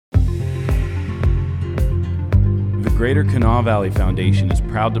Greater Kanawha Valley Foundation is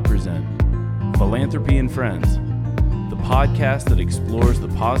proud to present Philanthropy and Friends, the podcast that explores the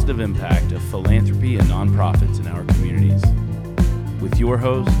positive impact of philanthropy and nonprofits in our communities. With your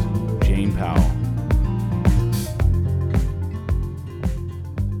host, Jane Powell.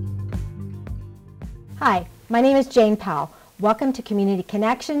 Hi, my name is Jane Powell. Welcome to Community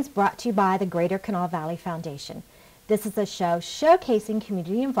Connections, brought to you by the Greater Kanawha Valley Foundation. This is a show showcasing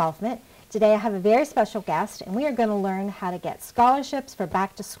community involvement. Today I have a very special guest, and we are going to learn how to get scholarships for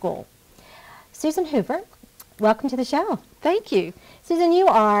back to school. Susan Hoover, welcome to the show. Thank you. Susan, you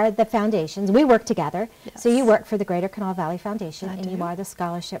are the foundation's, we work together, Yes. so you work for the Greater Kanawha Valley Foundation, I and do. you are the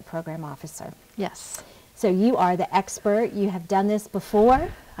scholarship program officer. Yes, So you are the expert. You have done this before.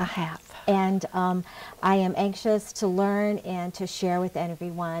 I have. And I am anxious to learn and to share with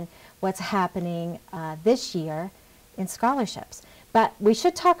everyone what's happening this year in scholarships. But we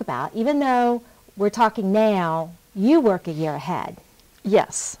should talk about, even though we're talking now, you work a year ahead.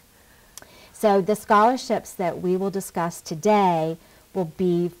 Yes. So the scholarships that we will discuss today will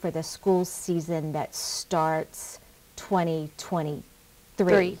be for the school season that starts 2023.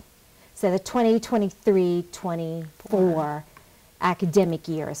 Three. So the 2023-24 academic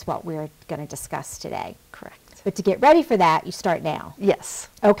year is what we're going to discuss today. Correct. But to get ready for that, you start now. Yes.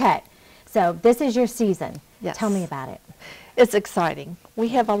 Okay. So this is your season. Yes. Tell me about it. It's exciting. We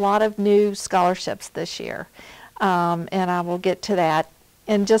have a lot of new scholarships this year, and I will get to that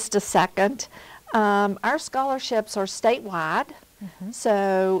in just a second. Our scholarships are statewide,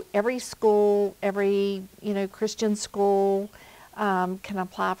 so every school, every Christian school can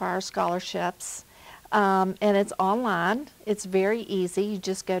apply for our scholarships. And it's online. It's very easy. You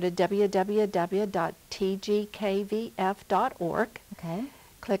just go to www.tgkvf.org, Okay.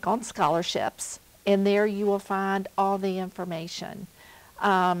 click on scholarships, and there you will find all the information.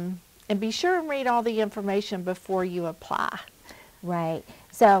 And be sure and read all the information before you apply. Right.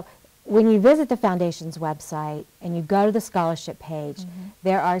 So when you visit the foundation's website and you go to the scholarship page,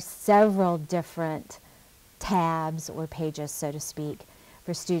 there are several different tabs or pages, so to speak,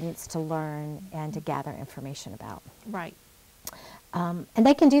 for students to learn and to gather information about. Right. And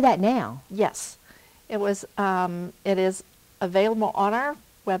they can do that now. Yes. It is available on our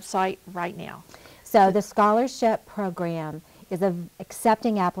website right now. So the scholarship program is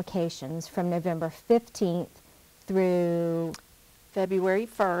accepting applications from November 15th through, February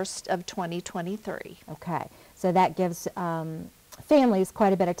 1st of 2023. okay, so that gives families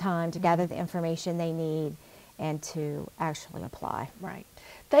quite a bit of time to gather the information they need and to actually apply. Right.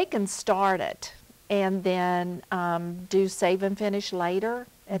 They can start it and then do save and finish later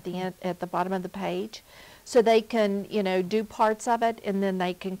at the end, at the bottom of the page. So they can, do parts of it and then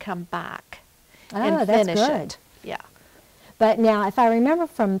they can come back and Oh, that's finish good. it. Yeah. But now, if I remember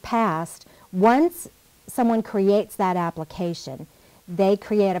from past, once someone creates that application, they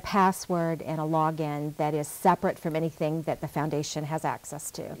create a password and a login that is separate from anything that the foundation has access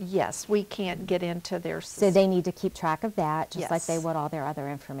to. Yes, we can't get into their So they need to keep track of that, just like Yes. they would all their other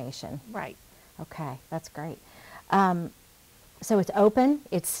information. Right. Okay, that's great. So it's open,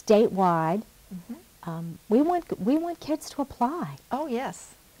 it's statewide. We want kids to apply. Oh,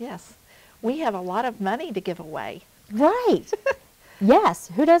 yes. Yes. We have a lot of money to give away. Right. Yes,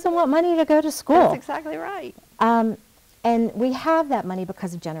 who doesn't want money to go to school? That's exactly right. And we have that money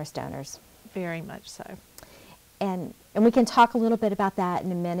because of generous donors. Very much so. And we can talk a little bit about that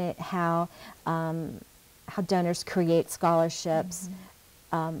in a minute, how donors create scholarships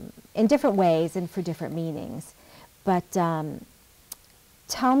in different ways and for different meanings. But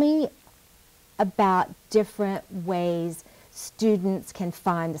tell me about different ways students can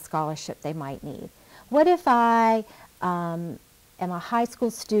find the scholarship they might need. What if I am a high school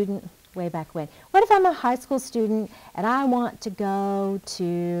student, way back when? What if I'm a high school student and I want to go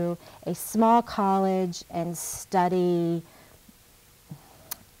to a small college and study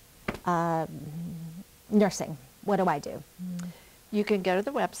nursing? What do I do? You can go to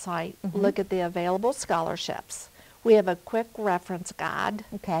the website, look at the available scholarships. We have a quick reference guide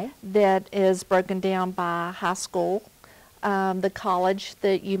Okay. that is broken down by high school, the college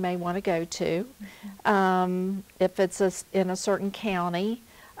that you may want to go to. If it's in a certain county,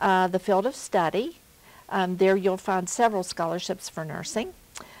 the field of study. There you'll find several scholarships for nursing,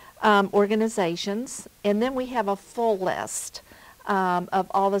 organizations, and then we have a full list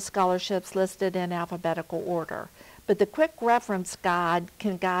of all the scholarships listed in alphabetical order. But the quick reference guide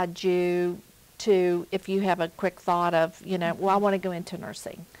can guide you to, if you have a quick thought of, well, I want to go into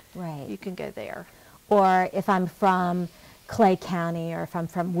nursing. Right. You can go there. Or if I'm from Clay County or if I'm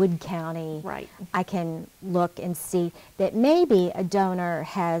from Wood County, Right. I can look and see that maybe a donor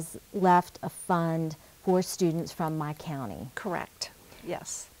has left a fund for students from my county. Correct.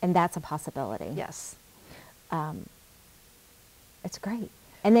 Yes. And that's a possibility. Yes. It's great.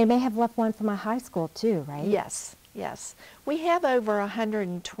 And they may have left one for my high school too, right? Yes. Yes. We have over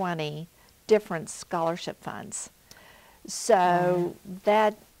 120 different scholarship funds. So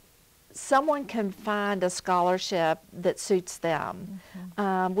that someone can find a scholarship that suits them.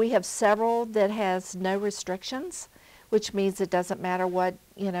 We have several that has no restrictions, which means it doesn't matter what,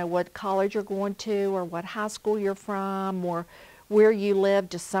 what college you're going to or what high school you're from or where you live,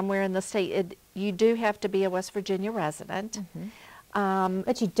 just somewhere in the state. You do have to be a West Virginia resident.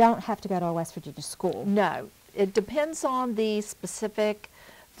 But you don't have to go to a West Virginia school. No, it depends on the specific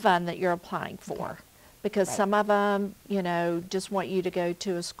fund that you're applying for. Because some of them, just want you to go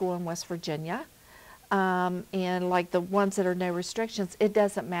to a school in West Virginia. And like the ones that are no restrictions, it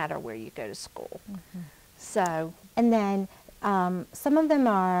doesn't matter where you go to school. So. And then some of them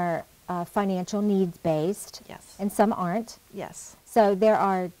are financial needs based. Yes. And some aren't. Yes. So there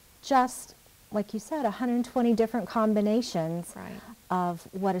are just, like you said, 120 different combinations of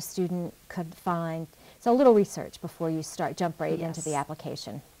what a student could find. So a little research before you jump right into the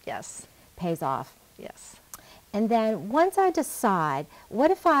application. Yes. Pays off. Yes. And then once I decide,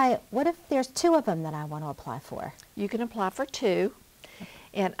 what if there's two of them that I want to apply for? You can apply for two.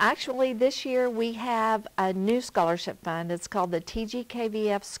 And actually this year we have a new scholarship fund. It's called the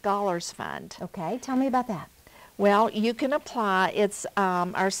TGKVF Scholars Fund. Okay, tell me about that. Well, you can apply. It's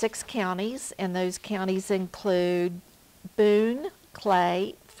our 6 counties, and those counties include Boone,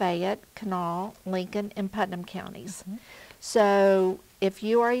 Clay, Fayette, Kanawha, Lincoln, and Putnam counties. So if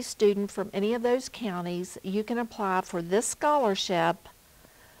you are a student from any of those counties, you can apply for this scholarship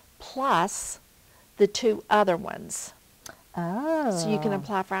plus the 2 other ones. Oh. So you can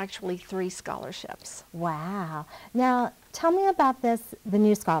apply for actually 3 scholarships. Wow. Now, tell me about the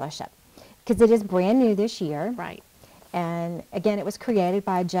new scholarship, because it is brand new this year. Right. And again, it was created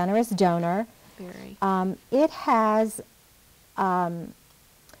by a generous donor. Very. It has,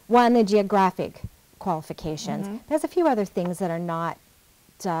 one, the geographic qualifications. There's a few other things that are not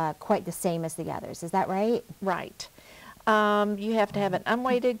quite the same as the others. Is that right? Right. You have to have an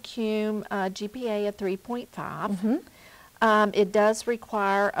unweighted CUME GPA of 3.5. It does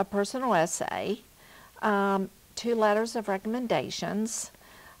require a personal essay, 2 letters of recommendations,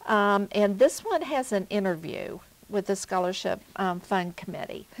 and this one has an interview with the Scholarship Fund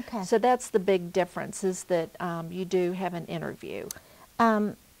Committee. Okay. So that's the big difference, is that you do have an interview.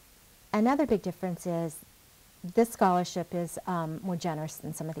 Another big difference is this scholarship is more generous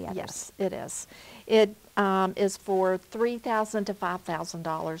than some of the others. Yes, it is. It is for $3,000 to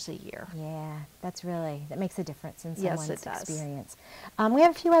 $5,000 a year. Yeah, that makes a difference in Yes, someone's it does. experience. We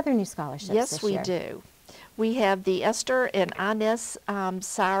have a few other new scholarships Yes, this we year. do. We have the Esther and Inez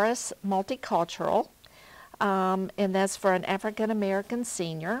Cyrus Multicultural, and that's for an African American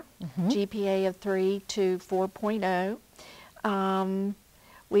senior, GPA of 3 to 4.0.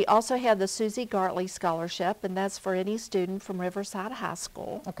 We also have the Susie Gartley Scholarship, and that's for any student from Riverside High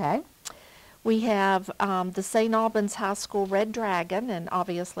School. Okay. We have the St. Albans High School Red Dragon, and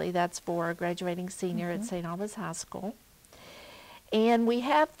obviously that's for a graduating senior at St. Albans High School. And we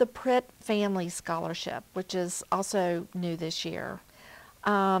have the Pritt Family Scholarship, which is also new this year.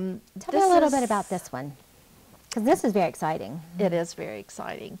 Tell me a little bit about this one, because this is very exciting. It is very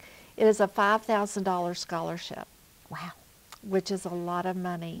exciting. It is a $5,000 scholarship. Wow. Which is a lot of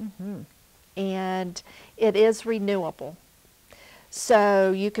money. And it is renewable.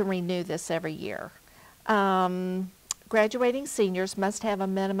 So you can renew this every year. Graduating seniors must have a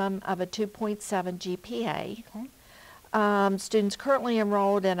minimum of a 2.7 GPA. Okay. Students currently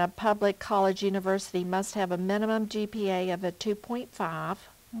enrolled in a public college university must have a minimum GPA of a 2.5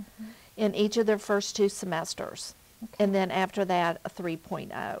 in each of their first 2 semesters. Okay. And then after that, a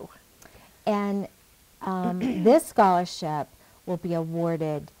 3.0. And this scholarship will be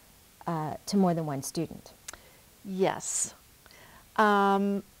awarded to more than one student. Yes.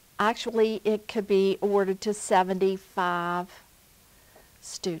 Actually, it could be awarded to 75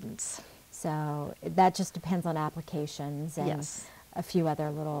 students. So that just depends on applications and Yes. a few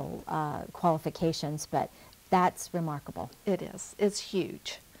other little qualifications, but that's remarkable. It is. It's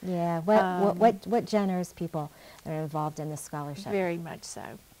huge. Yeah. What generous people are involved in this scholarship. Very much so.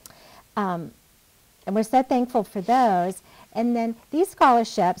 And we're so thankful for those. And then these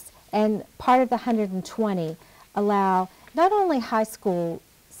scholarships, and part of the 120, allow not only high school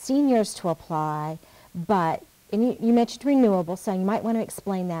seniors to apply, but, and you mentioned renewable, so you might want to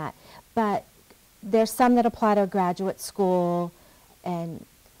explain that, but there's some that apply to a graduate school, and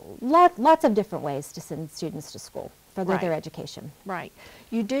lots of different ways to send students to school. further Right. their education. Right.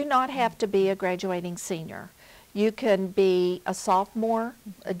 You do not have to be a graduating senior. You can be a sophomore,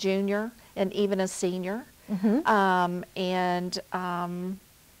 a junior, and even a senior, and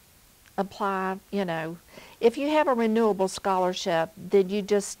apply. If you have a renewable scholarship, then you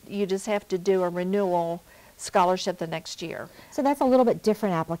just have to do a renewal scholarship the next year. So that's a little bit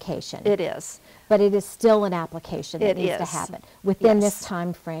different application. It is. But it is still an application that It needs to is. happen within Yes. this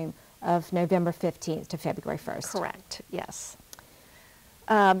time frame of November 15th to February 1st. Correct. Yes.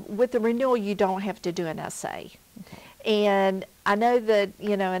 With the renewal, you don't have to do an essay. Okay. And I know that,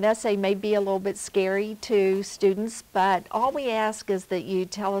 an essay may be a little bit scary to students, but all we ask is that you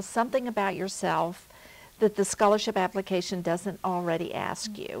tell us something about yourself that the scholarship application doesn't already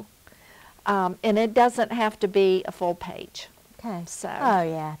ask you. And it doesn't have to be a full page. Okay. So- Oh,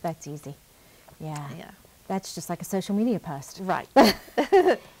 yeah, that's easy. Yeah. Yeah. That's just like a social media post. Right.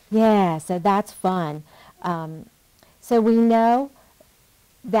 Yeah, so that's fun. So we know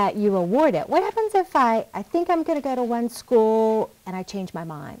that you award it. What happens if I think I'm going to go to one school and I change my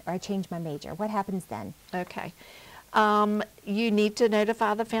mind or I change my major? What happens then? Okay. You need to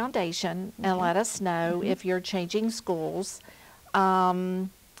notify the foundation and let us know if you're changing schools.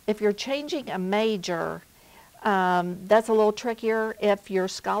 If you're changing a major, that's a little trickier. If your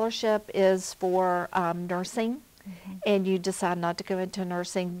scholarship is for nursing and you decide not to go into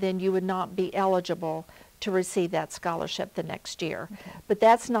nursing, then you would not be eligible to receive that scholarship the next year. But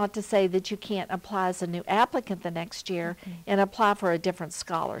that's not to say that you can't apply as a new applicant the next year and apply for a different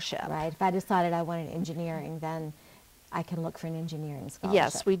scholarship. Right. If I decided I wanted engineering, then I can look for an engineering scholarship.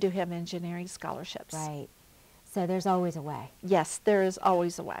 Yes, we do have engineering scholarships. Right. So there's always a way. Yes, there is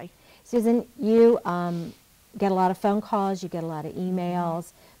always a way. Susan, you get a lot of phone calls, you get a lot of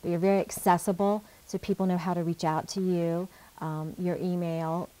emails, but you're very accessible, so people know how to reach out to you. Your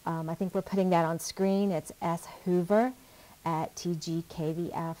email, I think we're putting that on screen. It's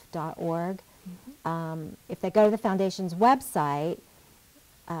shoover@tgkvf.org. If they go to the foundation's website,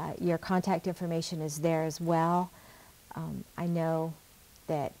 your contact information is there as well. I know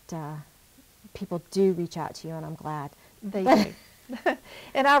that people do reach out to you, and I'm glad. They do.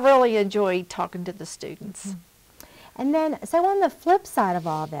 And I really enjoy talking to the students. And then, so on the flip side of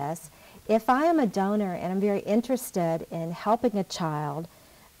all this, if I am a donor and I'm very interested in helping a child,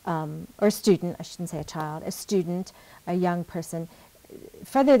 or a student, I shouldn't say a child, a student, a young person,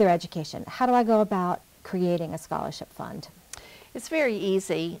 further their education, how do I go about creating a scholarship fund? It's very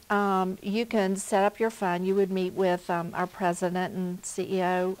easy. You can set up your fund. You would meet with our president and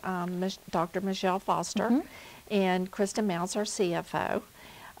CEO, Dr. Michelle Foster, and Kristen Mounts, our CFO,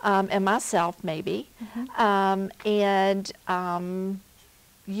 and myself maybe.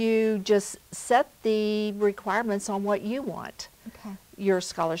 You just set the requirements on what you want your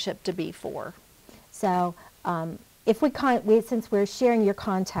scholarship to be for. So if since we're sharing your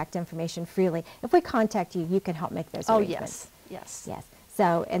contact information freely, if we contact you, you can help make those arrangements. Yes. Yes.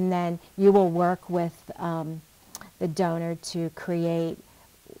 So, and then you will work with the donor to create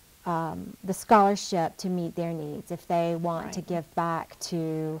the scholarship to meet their needs. If they want to give back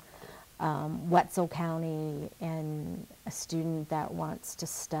to Wetzel County and a student that wants to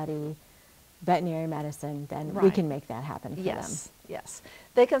study veterinary medicine, then we can make that happen for them. Yes.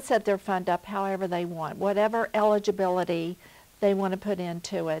 They can set their fund up however they want. Whatever eligibility they want to put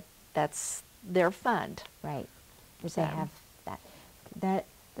into it, that's their fund. Right. If So- they have that.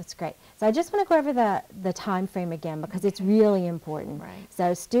 That's great. So I just want to go over the time frame again because it's really important. Right.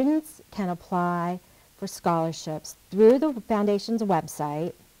 So students can apply for scholarships through the foundation's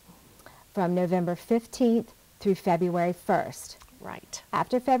website from November 15th through February 1st. Right.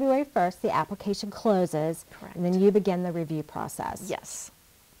 After February 1st, the application closes, and then Correct. you begin the review process. Yes.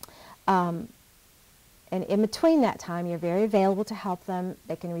 And in between that time, you're very available to help them.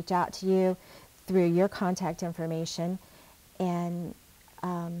 They can reach out to you through your contact information. And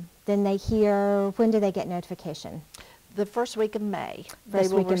then they hear, when do they get notification? The first week of May. First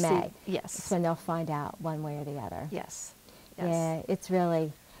they will week of May. receive- Yes. That's when they'll find out one way or the other. Yes. Yeah,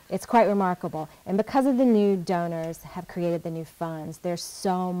 it's quite remarkable. And because of the new donors have created the new funds, there's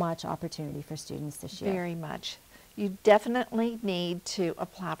so much opportunity for students this year. Very much. You definitely need to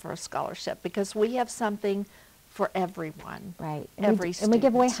apply for a scholarship because we have something for everyone. Right. Every And we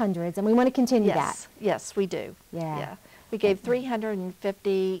give away student. hundreds, and we want to continue Yes. Yes, we do. Yeah. We gave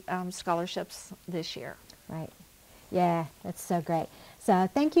 350 scholarships this year. that. Right. Yeah, that's so great. So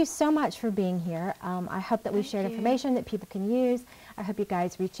thank you so much for being here. I hope that we've Thank shared you. information that people can use. I hope you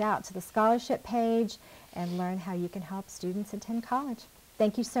guys reach out to the scholarship page and learn how you can help students attend college.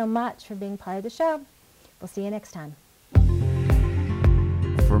 Thank you so much for being part of the show. We'll see you next time.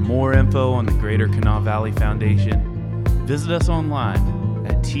 For more info on the Greater Kanawha Valley Foundation, Visit us online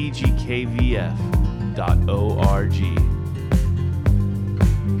at tgkvf.org.